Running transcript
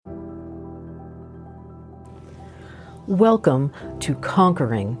Welcome to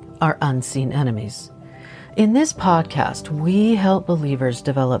Conquering Our Unseen Enemies. In this podcast, we help believers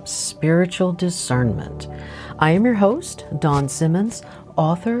develop spiritual discernment. I am your host, Dawn Simmons,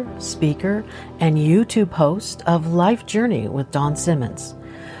 author, speaker, and YouTube host of Life Journey with Dawn Simmons.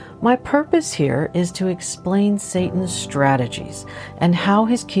 My purpose here is to explain Satan's strategies and how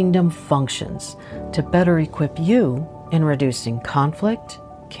his kingdom functions to better equip you in reducing conflict,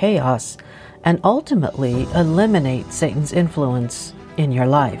 chaos, and ultimately eliminate Satan's influence in your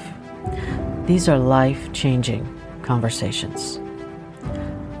life. These are life-changing conversations.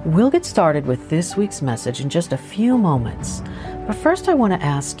 We'll get started with this week's message in just a few moments, but first I want to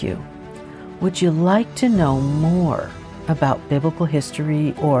ask you, would you like to know more about biblical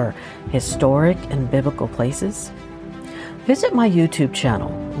history or historic and biblical places? Visit my YouTube channel,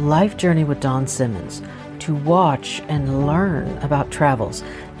 Life Journey with Dawn Simmons, to watch and learn about travels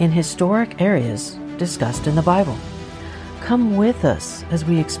in historic areas discussed in the Bible. Come with us as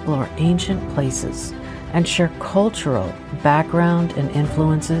we explore ancient places and share cultural background and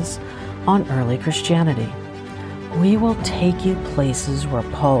influences on early Christianity. We will take you places where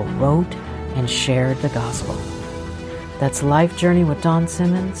Paul wrote and shared the gospel. That's Life Journey with Dawn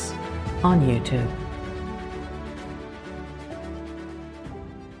Simmons on YouTube.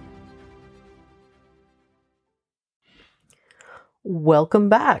 Welcome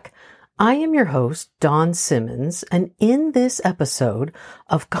back. I am your host, Dawn Simmons, and in this episode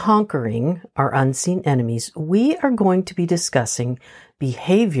of Conquering Our Unseen Enemies, we are going to be discussing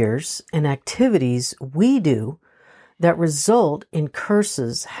behaviors and activities we do that result in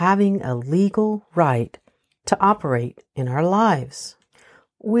curses having a legal right to operate in our lives.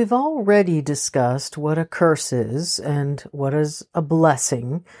 We've already discussed what a curse is and what is a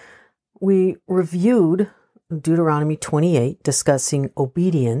blessing. We reviewed Deuteronomy 28, discussing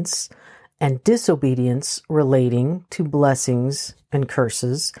obedience and disobedience relating to blessings and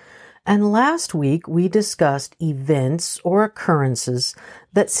curses. And last week, we discussed events or occurrences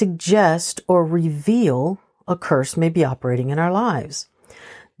that suggest or reveal a curse may be operating in our lives.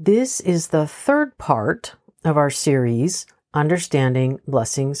 This is the third part of our series, Understanding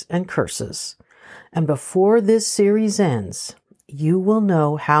Blessings and Curses. And before this series ends, you will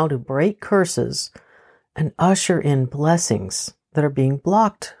know how to break curses and usher in blessings that are being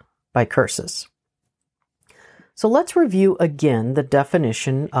blocked by curses. So let's review again the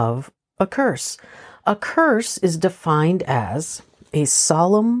definition of a curse. A curse is defined as a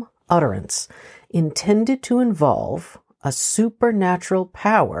solemn utterance intended to involve a supernatural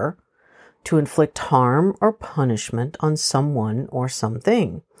power to inflict harm or punishment on someone or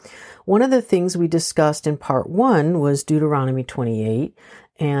something. One of the things we discussed in part 1 was Deuteronomy 28,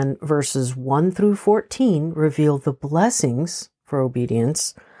 and verses 1 through 14 reveal the blessings for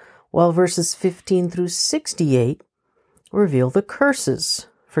obedience, while verses 15 through 68 reveal the curses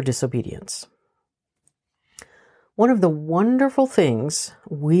for disobedience. One of the wonderful things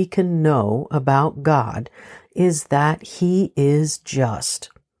we can know about God is that He is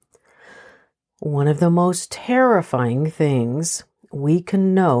just. One of the most terrifying things we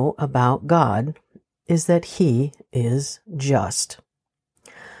can know about God is that He is just.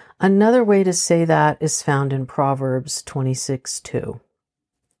 Another way to say that is found in Proverbs 26:2.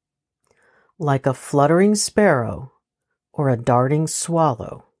 Like a fluttering sparrow or a darting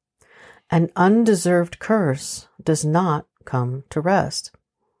swallow, an undeserved curse does not come to rest.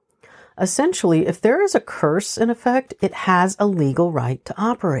 Essentially, if there is a curse in effect, it has a legal right to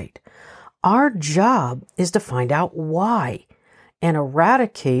operate. Our job is to find out why and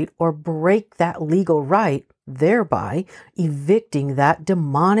eradicate or break that legal right, thereby evicting that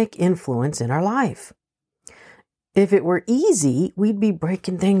demonic influence in our life. If it were easy, we'd be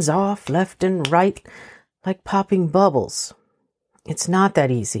breaking things off left and right like popping bubbles. It's not that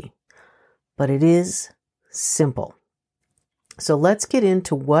easy, but it is simple. So let's get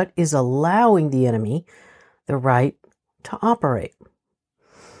into what is allowing the enemy the right to operate.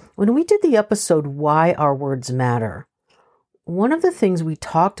 When we did the episode, Why Our Words Matter, one of the things we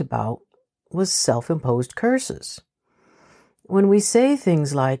talked about was self-imposed curses. When we say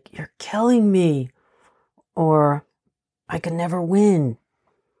things like, "You're killing me," or "I can never win,"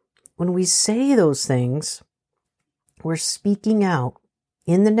 when we say those things, we're speaking out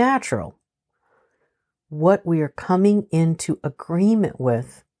in the natural what we are coming into agreement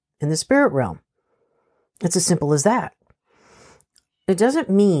with in the spirit realm. It's as simple as that. It doesn't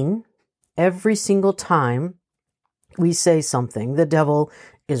mean every single time we say something, the devil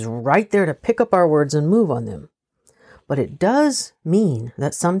is right there to pick up our words and move on them. But it does mean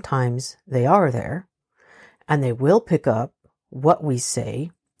that sometimes they are there and they will pick up what we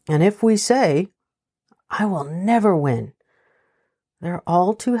say. And if we say, I will never win. They're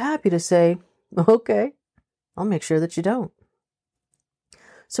all too happy to say, okay, I'll make sure that you don't.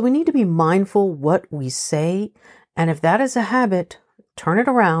 So we need to be mindful what we say. And if that is a habit, turn it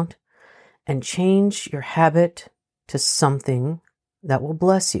around and change your habit to something that will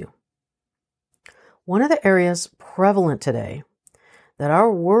bless you. One of the areas prevalent today that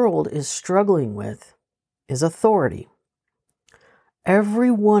our world is struggling with is authority. Every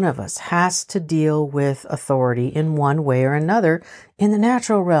one of us has to deal with authority in one way or another in the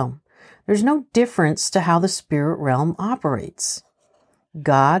natural realm. There's no difference to how the spirit realm operates.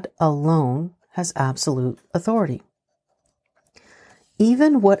 God alone has absolute authority.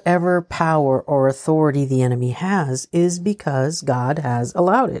 Even whatever power or authority the enemy has is because God has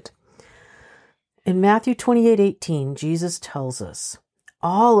allowed it. In Matthew 28:18, Jesus tells us,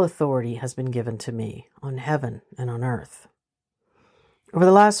 all authority has been given to me on heaven and on earth. Over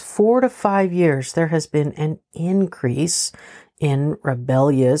the last 4 to 5 years, there has been an increase in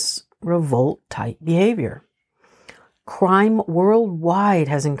rebellious, revolt-type behavior. Crime worldwide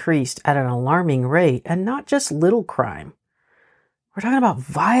has increased at an alarming rate, and not just little crime. We're talking about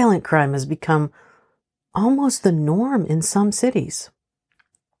violent crime has become almost the norm in some cities.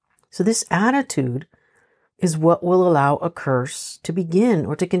 So this attitude is what will allow a curse to begin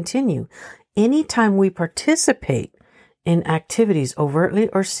or to continue. Anytime we participate in activities overtly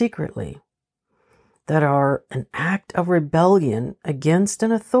or secretly that are an act of rebellion against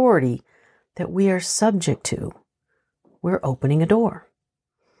an authority that we are subject to, we're opening a door.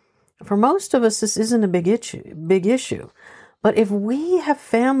 For most of us, this isn't a big issue. But if we have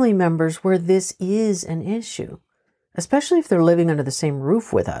family members where this is an issue, especially if they're living under the same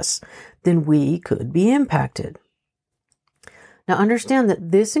roof with us, then we could be impacted. Now understand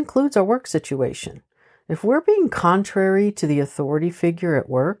that this includes our work situation. If we're being contrary to the authority figure at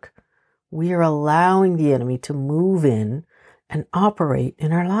work, we are allowing the enemy to move in and operate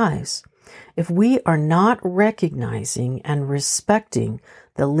in our lives. If we are not recognizing and respecting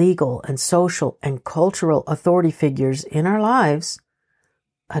the legal and social and cultural authority figures in our lives,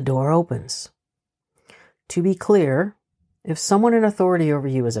 a door opens. To be clear, if someone in authority over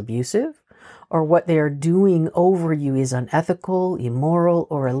you is abusive, or what they are doing over you is unethical, immoral,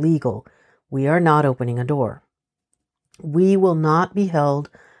 or illegal, we are not opening a door. We will not be held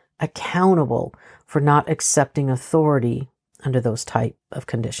accountable for not accepting authority under those type of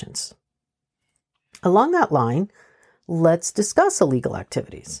conditions. Along that line, let's discuss illegal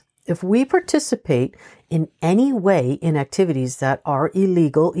activities. If we participate in any way in activities that are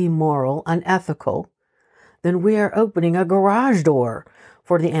illegal, immoral, unethical, then we are opening a garage door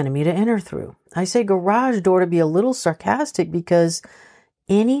for the enemy to enter through. I say garage door to be a little sarcastic because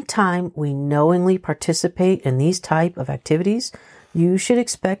anytime we knowingly participate in these type of activities, you should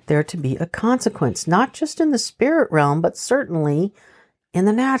expect there to be a consequence, not just in the spirit realm, but certainly in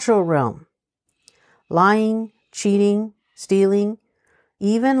the natural realm. Lying, cheating, stealing,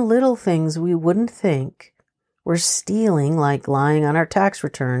 even little things we wouldn't think we're stealing, like lying on our tax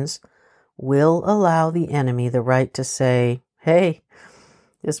returns, will allow the enemy the right to say, hey,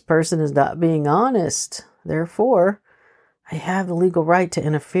 this person is not being honest. Therefore, I have the legal right to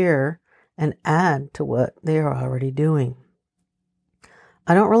interfere and add to what they are already doing.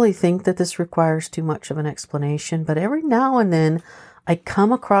 I don't really think that this requires too much of an explanation, but every now and then I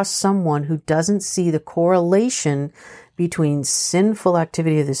come across someone who doesn't see the correlation between sinful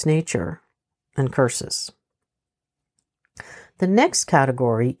activity of this nature and curses. The next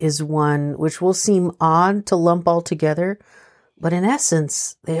category is one which will seem odd to lump all together, but in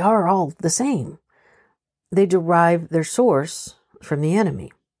essence, they are all the same. They derive their source from the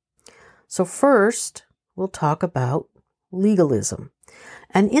enemy. So first, we'll talk about legalism.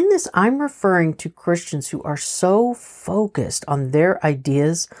 And in this, I'm referring to Christians who are so focused on their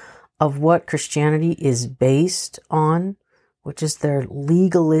ideas of what Christianity is based on, which is their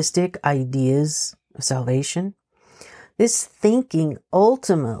legalistic ideas of salvation. This thinking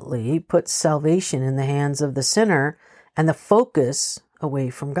ultimately puts salvation in the hands of the sinner and the focus away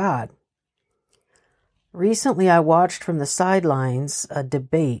from God. Recently, I watched from the sidelines a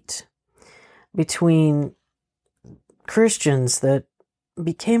debate between Christians that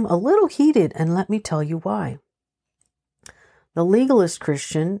became a little heated, and let me tell you why. The legalist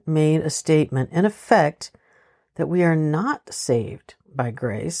Christian made a statement, in effect, that we are not saved by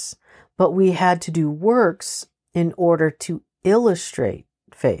grace, but we had to do works in order to illustrate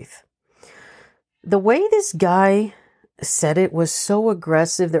faith. The way this guy said it was so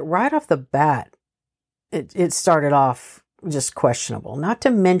aggressive that right off the bat, it started off just questionable. Not to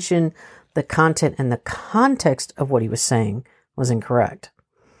mention the content and the context of what he was saying was incorrect.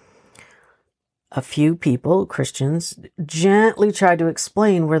 A few people, Christians, gently tried to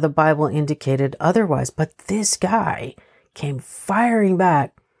explain where the Bible indicated otherwise, but this guy came firing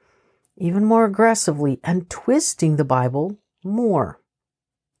back even more aggressively and twisting the Bible more.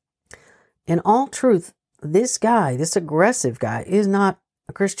 In all truth, this guy, this aggressive guy, is not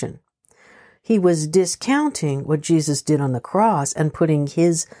a Christian. He was discounting what Jesus did on the cross and putting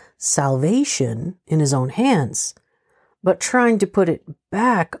his salvation in his own hands, but trying to put it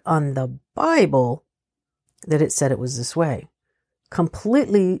back on the Bible that it said it was this way.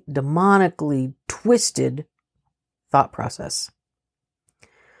 Completely demonically twisted thought process.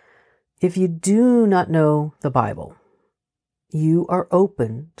 If you do not know the Bible, you are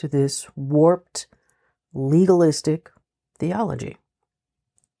open to this warped, legalistic theology.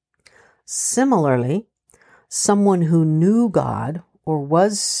 Similarly, someone who knew God or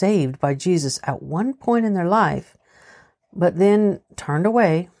was saved by Jesus at one point in their life, but then turned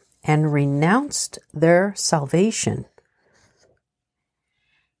away and renounced their salvation,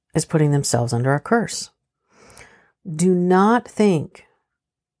 is putting themselves under a curse. Do not think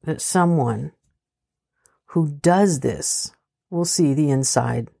that someone who does this will see the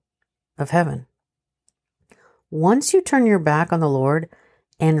inside of heaven. Once you turn your back on the Lord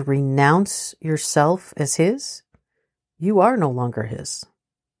and renounce yourself as His, you are no longer His.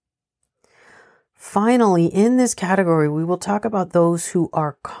 Finally, in this category, we will talk about those who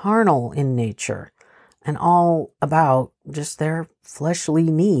are carnal in nature and all about just their fleshly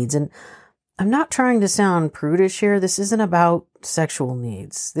needs. And I'm not trying to sound prudish here. This isn't about sexual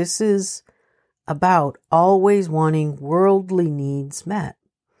needs. This is about always wanting worldly needs met.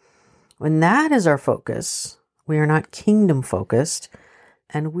 When that is our focus, we are not kingdom focused,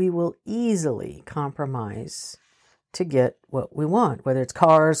 and we will easily compromise to get what we want, whether it's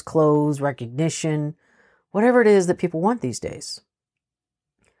cars, clothes, recognition, whatever it is that people want these days.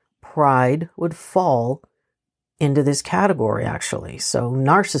 Pride would fall into this category, actually. So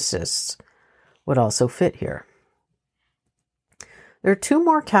narcissists would also fit here. There are two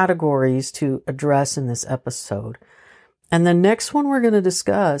more categories to address in this episode. And the next one we're going to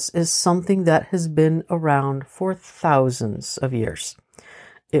discuss is something that has been around for thousands of years.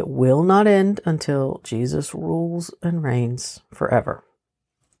 It will not end until Jesus rules and reigns forever.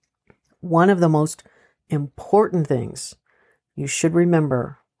 One of the most important things you should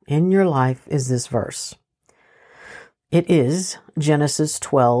remember in your life is this verse. It is Genesis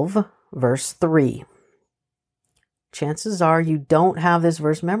 12, verse 3. Chances are you don't have this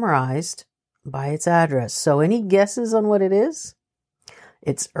verse memorized by its address. So any guesses on what it is?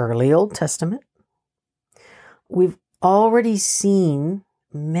 It's early Old Testament. We've already seen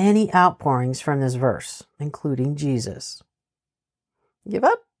many outpourings from this verse, including Jesus. Give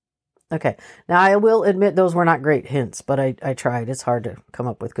up? Okay. Now, I will admit those were not great hints, but I tried. It's hard to come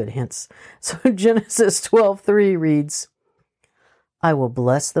up with good hints. So Genesis 12:3 reads, I will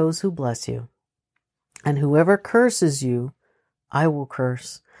bless those who bless you, and whoever curses you, I will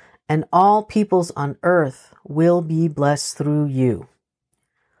curse, and all peoples on earth will be blessed through you.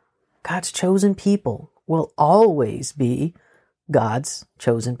 God's chosen people will always be God's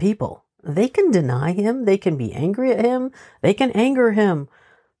chosen people. They can deny Him. They can be angry at Him. They can anger Him,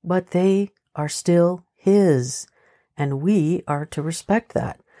 but they are still His, and we are to respect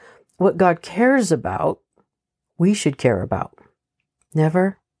that. What God cares about, we should care about.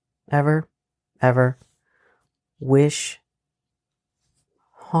 Never, ever, ever wish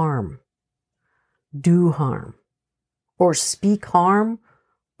harm, do harm, or speak harm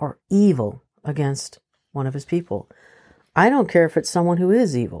or evil against one of His people. I don't care if it's someone who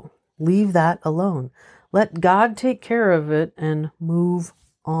is evil. Leave that alone. Let God take care of it and move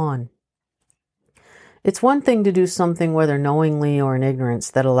on. It's one thing to do something, whether knowingly or in ignorance,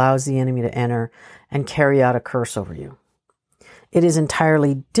 that allows the enemy to enter and carry out a curse over you. It is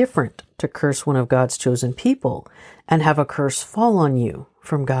entirely different to curse one of God's chosen people and have a curse fall on you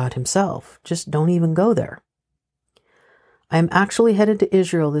from God Himself. Just don't even go there. I am actually headed to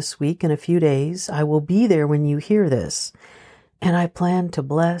Israel this week in a few days. I will be there when you hear this. And I plan to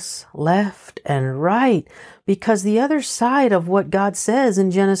bless left and right, because the other side of what God says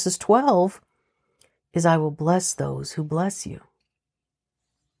in Genesis 12 is I will bless those who bless you.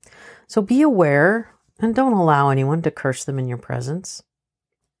 So be aware and don't allow anyone to curse them in your presence.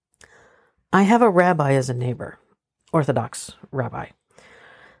 I have a rabbi as a neighbor, Orthodox rabbi,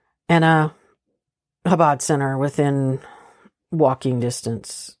 and a Chabad center within walking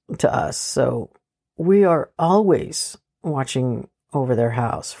distance to us. So we are always watching over their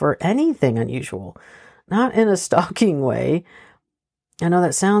house for anything unusual, not in a stalking way. I know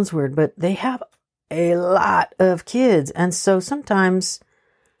that sounds weird, but they have a lot of kids. And so sometimes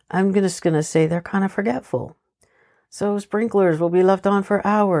I'm just going to say they're kind of forgetful. So sprinklers will be left on for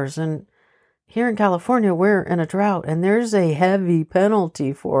hours. And here in California, we're in a drought, and there's a heavy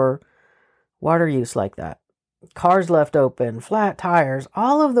penalty for water use like that. Cars left open, flat tires,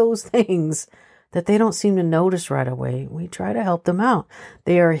 all of those things that they don't seem to notice right away. We try to help them out.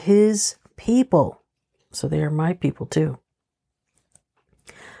 They are His people, so they are my people too.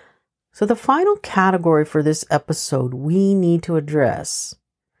 So the final category for this episode we need to address,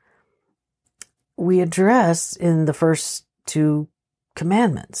 we address in the first 2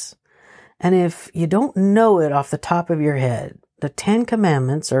 commandments. And if you don't know it off the top of your head, the 10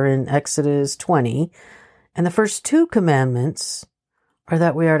 commandments are in Exodus 20, and the first 2 commandments are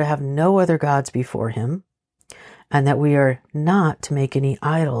that we are to have no other gods before Him, and that we are not to make any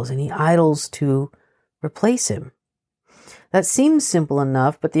idols to replace Him. That seems simple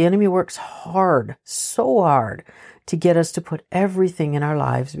enough, but the enemy works hard, so hard, to get us to put everything in our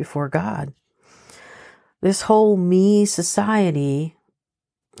lives before God. This whole me society,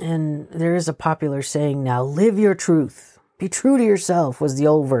 and there is a popular saying now, live your truth. Be true to yourself was the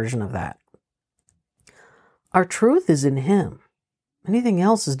old version of that. Our truth is in Him. Anything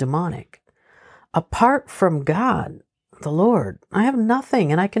else is demonic. Apart from God, the Lord, I have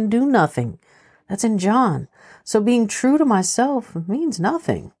nothing and I can do nothing. That's in John. So being true to myself means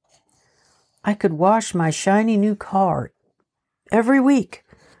nothing. I could wash my shiny new car every week,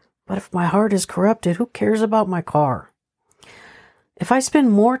 but if my heart is corrupted, who cares about my car? If I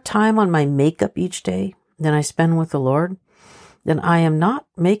spend more time on my makeup each day than I spend with the Lord, then I am not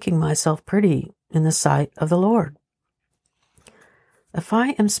making myself pretty in the sight of the Lord. If I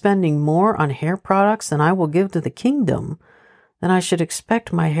am spending more on hair products than I will give to the kingdom, then I should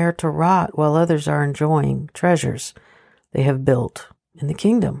expect my hair to rot while others are enjoying treasures they have built in the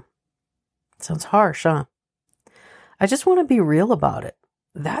kingdom. Sounds harsh, huh? I just want to be real about it.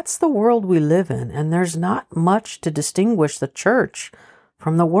 That's the world we live in, and there's not much to distinguish the church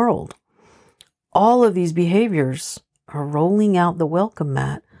from the world. All of these behaviors are rolling out the welcome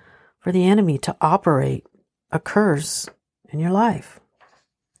mat for the enemy to operate a curse in your life.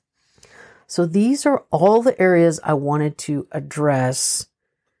 So these are all the areas I wanted to address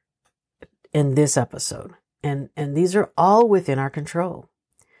in this episode. And these are all within our control.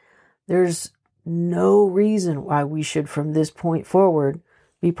 There's no reason why we should, from this point forward,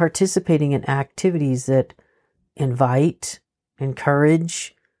 be participating in activities that invite,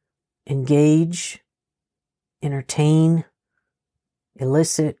 encourage, engage, entertain,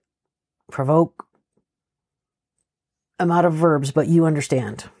 elicit, provoke. I'm out of verbs, but you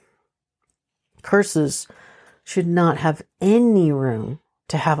understand. Curses should not have any room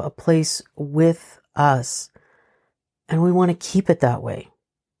to have a place with us, and we want to keep it that way.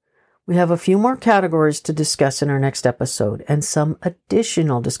 We have a few more categories to discuss in our next episode and some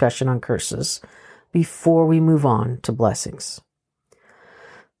additional discussion on curses before we move on to blessings.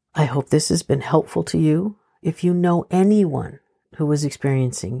 I hope this has been helpful to you. If you know anyone who is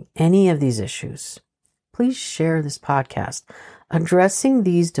experiencing any of these issues, please share this podcast addressing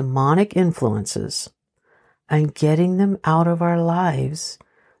these demonic influences and getting them out of our lives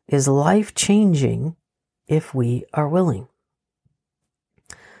is life-changing if we are willing.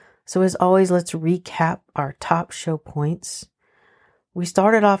 So as always, let's recap our top show points. We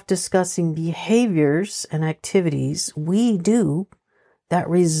started off discussing behaviors and activities we do that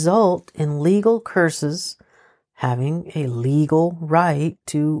result in legal curses having a legal right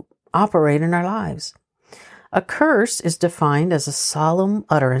to operate in our lives. A curse is defined as a solemn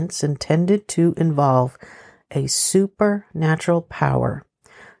utterance intended to involve a supernatural power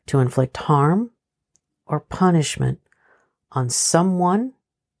to inflict harm or punishment on someone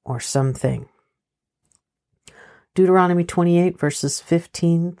or something. Deuteronomy 28 verses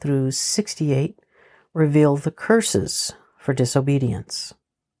 15 through 68 reveal the curses for disobedience.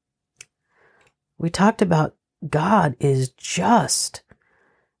 We talked about God is just,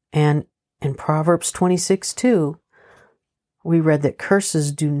 and in Proverbs 26:2, we read that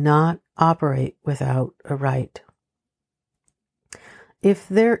curses do not operate without a right. If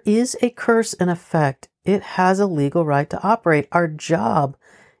there is a curse in effect, it has a legal right to operate. Our job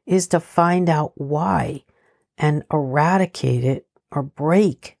is to find out why and eradicate it or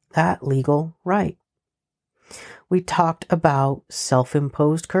break that legal right. We talked about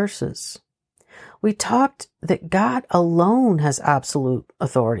self-imposed curses. We talked that God alone has absolute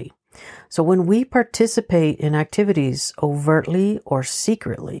authority. So when we participate in activities overtly or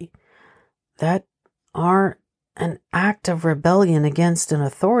secretly that are an act of rebellion against an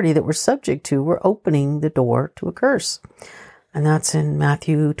authority that we're subject to, we're opening the door to a curse. And that's in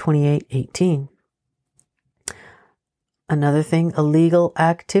Matthew 28:18. Another thing, illegal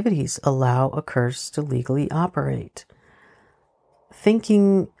activities allow a curse to legally operate.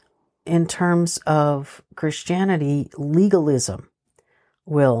 Thinking in terms of Christianity, legalism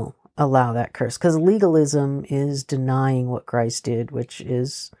will allow that curse, because legalism is denying what Christ did, which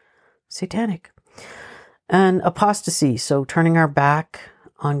is satanic. And apostasy, so turning our back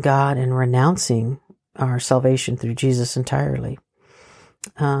on God and renouncing our salvation through Jesus entirely,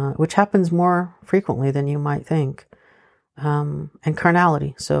 which happens more frequently than you might think. And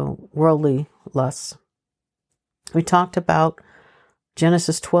carnality, so worldly lusts. We talked about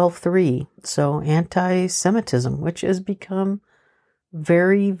Genesis 12:3, so anti-Semitism, which has become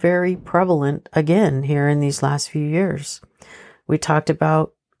very, very prevalent again here in these last few years. We talked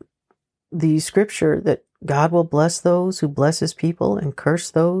about the scripture that God will bless those who bless his people and curse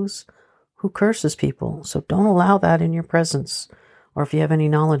those who curse his people. So don't allow that in your presence, or if you have any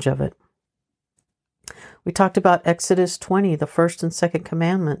knowledge of it. We talked about Exodus 20, the first and second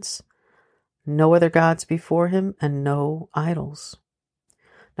commandments. No other gods before him and no idols.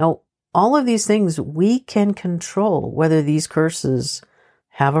 Now, all of these things we can control whether these curses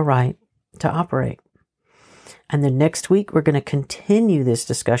have a right to operate. And then next week, we're going to continue this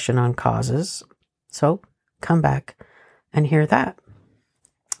discussion on causes. So come back and hear that.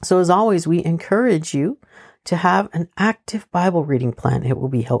 So as always, we encourage you to have an active Bible reading plan. It will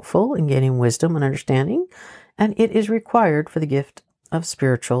be helpful in gaining wisdom and understanding, and it is required for the gift of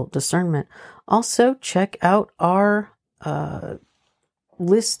spiritual discernment. Also, check out our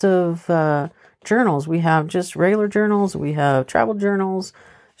list of journals. We have just regular journals, we have travel journals,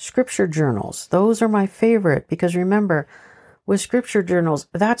 scripture journals. Those are my favorite, because remember, with scripture journals,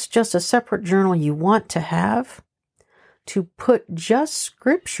 that's just a separate journal you want to have to put just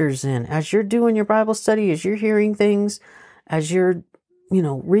scriptures in as you're doing your Bible study, as you're hearing things, as you're,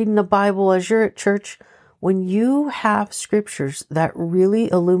 reading the Bible, as you're at church. When you have scriptures that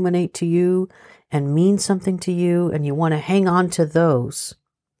really illuminate to you and mean something to you, and you want to hang on to those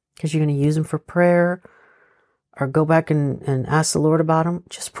because you're going to use them for prayer or go back and ask the Lord about them,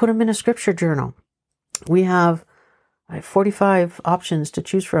 just put them in a scripture journal. We have 45 options to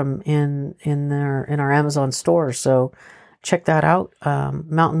choose from in our Amazon store. So check that out.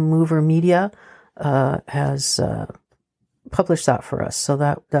 Mountain Mover Media has published that for us. So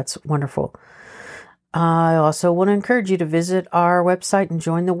that's wonderful. I also want to encourage you to visit our website and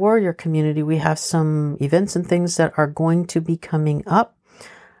join the Warrior community. We have some events and things that are going to be coming up.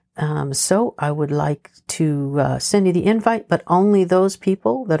 So I would like to send you the invite, but only those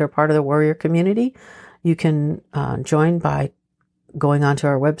people that are part of the Warrior community. You can join by going onto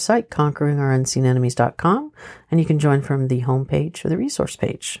our website, conqueringourunsenenemies.com, and you can join from the homepage or the resource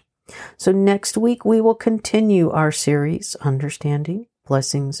page. So next week, we will continue our series, Understanding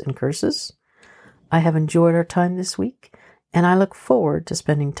Blessings and Curses. I have enjoyed our time this week, and I look forward to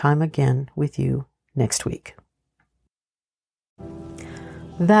spending time again with you next week.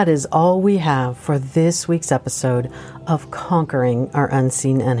 That is all we have for this week's episode of Conquering Our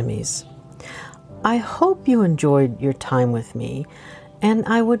Unseen Enemies. I hope you enjoyed your time with me, and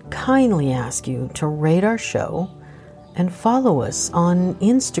I would kindly ask you to rate our show and follow us on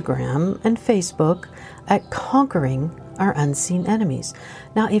Instagram and Facebook at Conquering Our Unseen Enemies.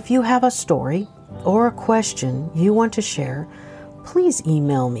 Now, if you have a story or a question you want to share, please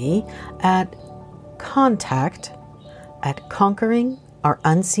email me at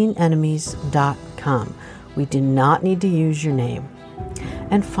contact@conqueringourUnseenEnemies.com. We do not need to use your name.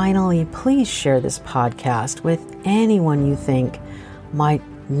 And finally, please share this podcast with anyone you think might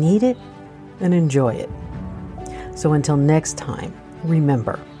need it and enjoy it. So until next time,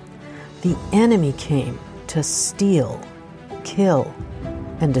 remember, the enemy came to steal, kill,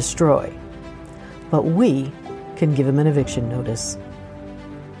 and destroy. But we can give him an eviction notice.